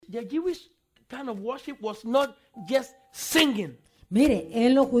the Jewish kind of worship was not just singing. Mire,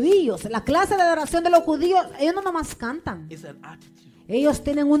 en los judíos, la clase de adoración de los judíos, ellos no nomás cantan. It's an attitude Ellos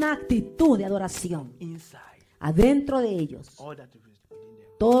tienen una actitud de adoración inside. adentro de ellos. All that is within them.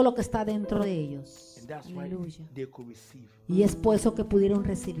 Todo lo que está dentro de ellos. And that's why Aleluya. they could receive. Y es por eso que pudieron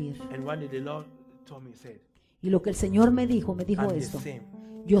recibir. And one day the Lord told me, he said, Y lo que el Señor me dijo I'm the esto. same.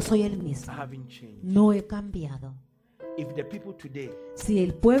 Yo soy el I mismo. haven't changed. No he cambiado. If the people today, Si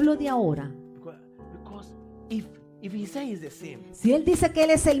el pueblo de ahora, because if he says he's the same, si Él dice que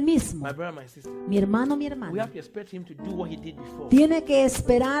Él es el mismo, my brother, my sister, mi hermano, we have hermana, to expect him to do what he did before. tiene que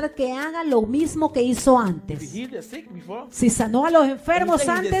esperar que haga lo mismo que hizo If he antes. healed the sick before, Si sanó a los enfermos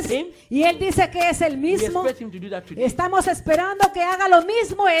And he said he's the antes same, y Él dice que es el we mismo, expect him to do that today. estamos esperando que haga lo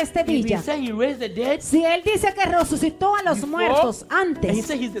mismo este If he día. said he raised the dead, Si Él dice que resucitó a los before, muertos and he antes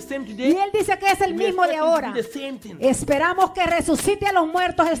said he's the same y today, Él dice que es el we mismo de expect him to ahora, do the same thing. esperamos que resucite a los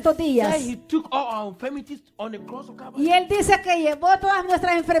muertos estos días. He took all our infirmities on the cross of Calvary Y Él dice que llevó todas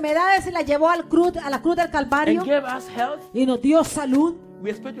nuestras enfermedades y las llevó a la cruz del Calvario and gave us health. y nos dio salud.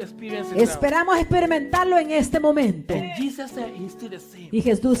 We expect to experience it now. Esperamos experimentarlo en este momento. And Jesus said he's still the same. Y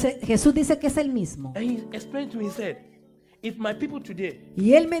Jesús dice que es el mismo. And he explained to me, he said, if my people today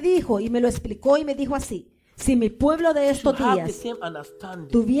Y Él me dijo y me lo explicó y me dijo así: si mi pueblo de estos should have the días same understanding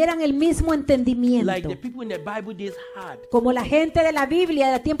tuvieran el mismo entendimiento like the people in the Bible days had, como la gente de la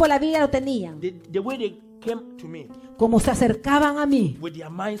Biblia, del tiempo de la Biblia lo tenían, the way they came to me como se acercaban a mí with their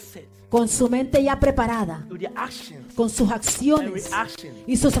mindset, con su mente ya preparada, with their actions, con sus and acciones reactions,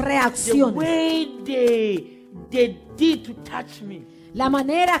 y sus the reacciones, way they did to touch me, la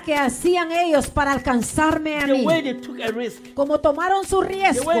manera que hacían ellos para alcanzarme a the mí, way they took a risk, como tomaron su the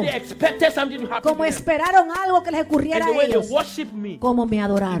riesgo, way they expected something to happen como to them, esperaron algo que les ocurriera and the a way they ellos, worship me. como me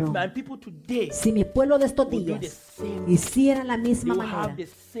adoraron. My people today Si mi pueblo de estos will do the días same. hiciera la They misma will manera, have the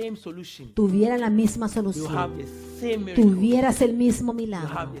same solution. tuviera la misma They will have solución, the same miracle. tuvieras el mismo They will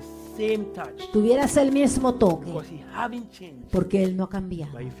have milagro, the same touch. tuvieras el mismo toque, Because he haven't changed. porque Él no ha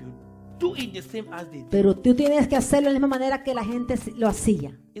cambiado. But if you do it the same as they did, Pero tú tienes que hacerlo de la misma manera que la gente lo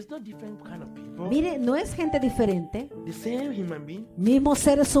hacía. it's not different kind of people. Mire, no es gente diferente, The same human being. mismos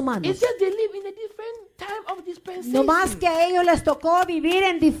seres humanos. It's just they live in a different time of dispensation. No más que a ellos les tocó vivir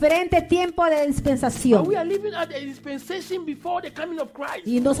en diferentes tiempos de But dispensación. we are living at a dispensation before the coming of Christ.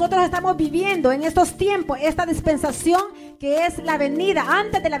 Y nosotros estamos viviendo en estos tiempos esta dispensación que es la venida,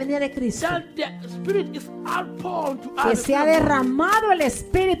 antes de la venida de Cristo. That the Spirit is outpoured to Que us. se ha derramado el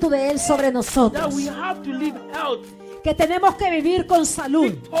Espíritu de Él sobre That nosotros. we have to live health, Que tenemos que vivir con salud,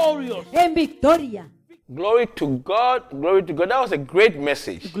 victorious. en victoria. Glory to God, glory to God. That was a great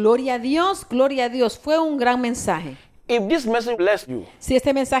message. Gloria a Dios, gloria a Dios. Fue un gran mensaje. If this message blessed you, Si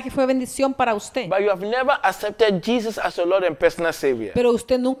este mensaje fue bendición para usted, but you have never accepted Jesus as your Lord and personal Savior, pero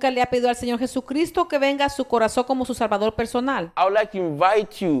usted nunca le ha pedido al Señor Jesucristo que venga a su corazón como su Salvador personal, I would like to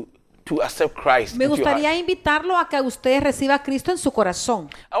invite you to accept Christ. me into your gustaría heart. invitarlo a que usted reciba a Cristo en su corazón.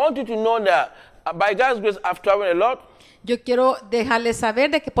 I want you to know that by God's grace, I've traveled a lot, Yo quiero dejarles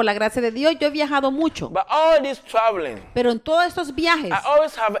saber de que por la gracia de Dios yo he viajado mucho, but all this traveling, pero en todos estos viajes I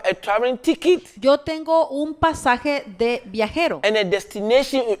always have a traveling ticket yo tengo un pasaje de viajero and a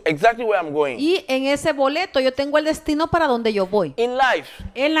destination exactly where I'm going. y en ese boleto yo tengo el destino para donde yo voy. In life,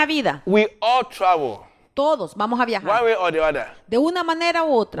 En la vida, we all travel todos vamos a one viajar way or the other. de una manera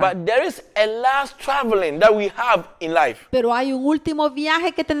u otra. But there is a last traveling that we have in life, Pero hay un último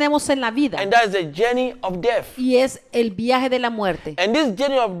viaje que tenemos en la vida and that is the journey of death. y es el viaje de la muerte. And this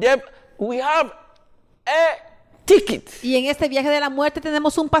journey of death, we have a ticket Y en este viaje de la muerte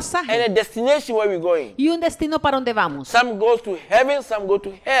tenemos un and pasaje a destination where we're going. y un destino para donde vamos. Some goes to heaven, some go to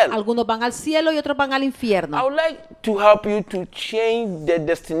hell. Algunos van al cielo y otros van al I infierno. would like to help you to change the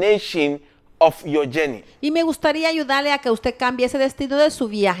destination of your journey Y me gustaría ayudarle a que usted cambie ese destino de su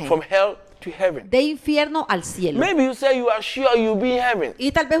viaje, from hell to heaven. de infierno al cielo. Maybe you say you are sure you'll be in heaven.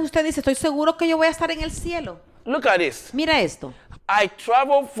 Y tal vez usted dice, estoy seguro que yo voy a estar en el cielo. Look at this. Mira esto. I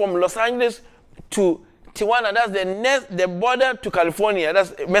traveled from Los Angeles to Tijuana. That's the border to California.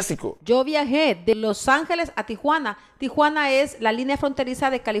 That's Mexico. Yo viajé de Los Ángeles a Tijuana. Tijuana es la línea fronteriza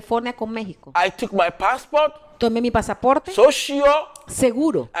de California con México. I took my passport. Tomé mi pasaporte, So sure.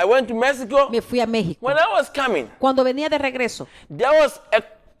 seguro. I went to Mexico. Me fui a México. When I was coming, Cuando venía de regreso, there was a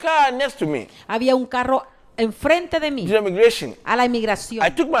car next to me. había un carro enfrente de mí, The immigration. a la I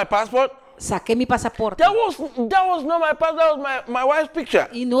inmigración. took my passport. Saqué mi pasaporte. That was not my passport. That was my wife's picture.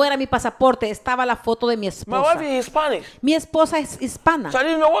 Y no era mi pasaporte, estaba la foto de mi My esposa. wife is Hispanic, Mi esposa es hispana. so I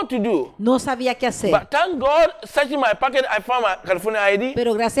didn't know what to do. No sabía qué hacer. But thank God, searching my pocket, I found my California ID,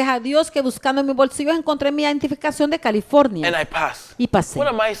 Pero gracias a Dios que buscando en mi bolsillo encontré mi identificación de and California. I passed. Y pasé. What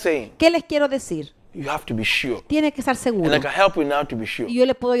am I saying? ¿Qué les quiero decir? You have to be sure, Tiene que estar seguro. and I can help you now to be sure. Y yo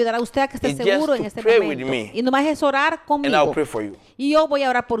le puedo ayudar a usted a que esté It's seguro just en to este pray with momento. me. Y nomás es orar And I'll conmigo. pray for you. Y yo voy a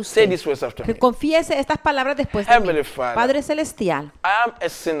orar por Say usted. these words after Que me. confiese estas palabras después de Heavenly mí. Father, Padre Celestial, I am a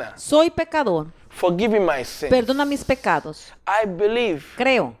sinner. soy pecador. Forgive me my sins. Perdona mis pecados. I believe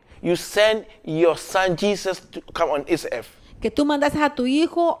Creo you sent your son Jesus to come on this earth, que tú mandaste a tu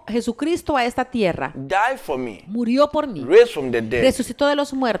Hijo Jesucristo a esta tierra. die for me, Murió por mí. raised from the dead. Resucitó de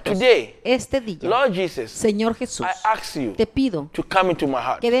los muertos. Today, Este día, Lord Jesus, Señor Jesús, I ask you te pido to come into my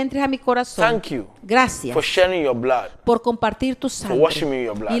heart. que entres a mi corazón. Thank you Gracias for sharing your blood. por compartir tu washing me sangre in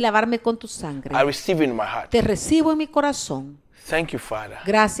your blood. y lavarme con tu sangre. I receive it in my heart. Te recibo en mi corazón. Thank you, Father.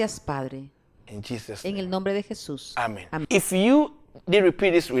 Gracias, Padre. In Jesus' En name. el nombre de Jesús. Amen. Amén. If you did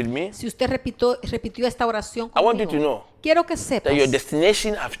repeat this with me, Si usted repitió esta oración I want you conmigo, to know quiero que that your sepas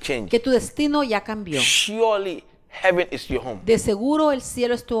destination have changed. que tu destino ya cambió. Surely heaven is your home. De seguro el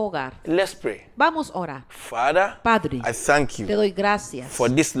cielo es tu hogar. Let's pray. Vamos a orar. Father, Padre, I thank te you doy gracias for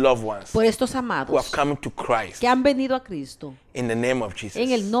these loved ones por estos who have amados come to Christ que han venido a Cristo. in the name of Jesus.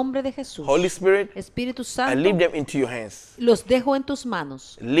 En el nombre de Jesús. Holy Spirit, Espíritu I leave Santo, them into your hands. los dejo en tus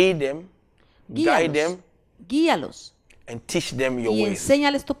manos. Lead them, guide Guíalos, them, guíalos and teach them your y ways.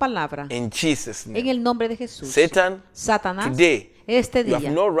 enséñales tu palabra. In Jesus' En name. el nombre de Jesús. Satan, Satanás, today, este you have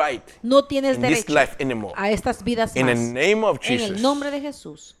día no right no tienes in this derecho life anymore. a estas vidas In the más. name of En el Jesus. nombre de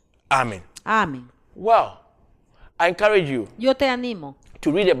Jesús. Amen. Amén. Wow. I encourage you Yo te animo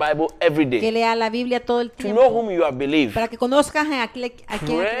to read the Bible every que day, lea la Biblia todo el to know tiempo whom you have believed. para que conozcas a quien ha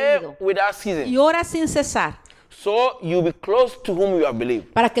Pray creído. without Y ceasing, ora sin cesar so you'll be close to whom you have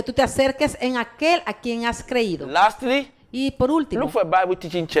believed. para que tú te acerques en aquel a quien has creído. Lastly, Y por último, look for a Bible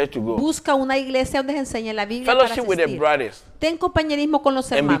teaching church to go. busca una iglesia donde se enseñe la Biblia para Fellowship with the asistir. brothers Ten compañerismo con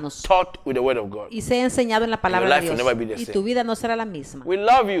los and be hermanos taught with the word of God. y sea enseñado en la palabra Your de life will Dios. never be the Y same. tu vida no será la misma. We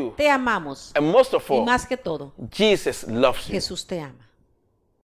love you, Te amamos. and most of Y all, más que todo, Jesus loves you. Jesús te ama.